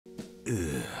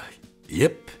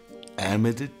I'm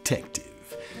a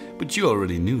detective. But you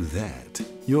already knew that.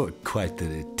 You're quite the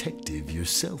detective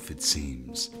yourself, it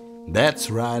seems.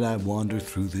 That's right, I wander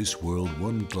through this world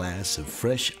one glass of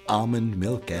fresh almond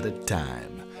milk at a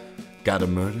time. Got a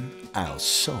murder? I'll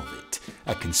solve it.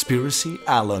 A conspiracy?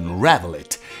 I'll unravel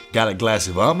it. Got a glass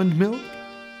of almond milk?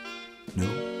 No?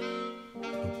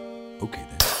 Oh, okay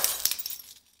then.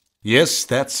 Yes,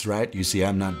 that's right. You see,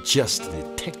 I'm not just a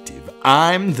detective.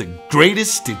 I'm the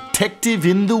greatest detective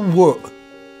in the world.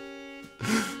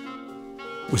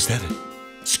 Was that a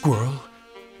squirrel?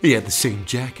 He had the same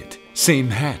jacket, same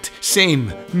hat,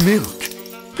 same milk.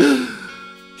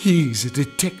 He's a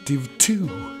detective too.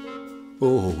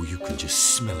 Oh, you can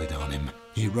just smell it on him.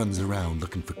 He runs around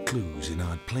looking for clues in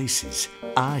odd places.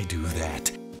 I do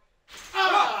that.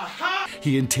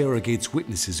 He interrogates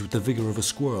witnesses with the vigor of a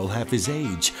squirrel half his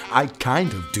age. I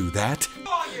kind of do that. Who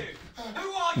are you? Who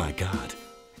are you? My God,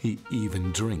 he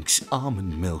even drinks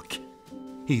almond milk.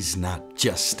 He's not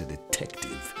just a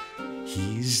detective.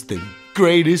 He's the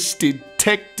greatest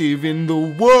detective in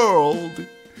the world.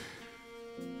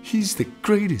 He's the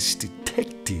greatest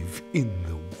detective in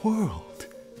the world.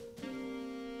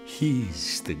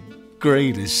 He's the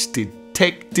greatest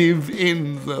detective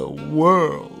in the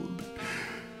world.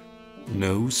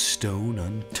 No stone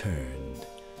unturned.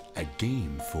 A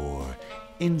game for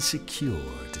insecure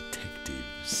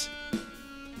detectives.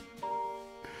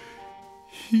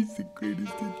 He's the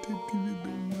greatest detective in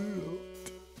the world.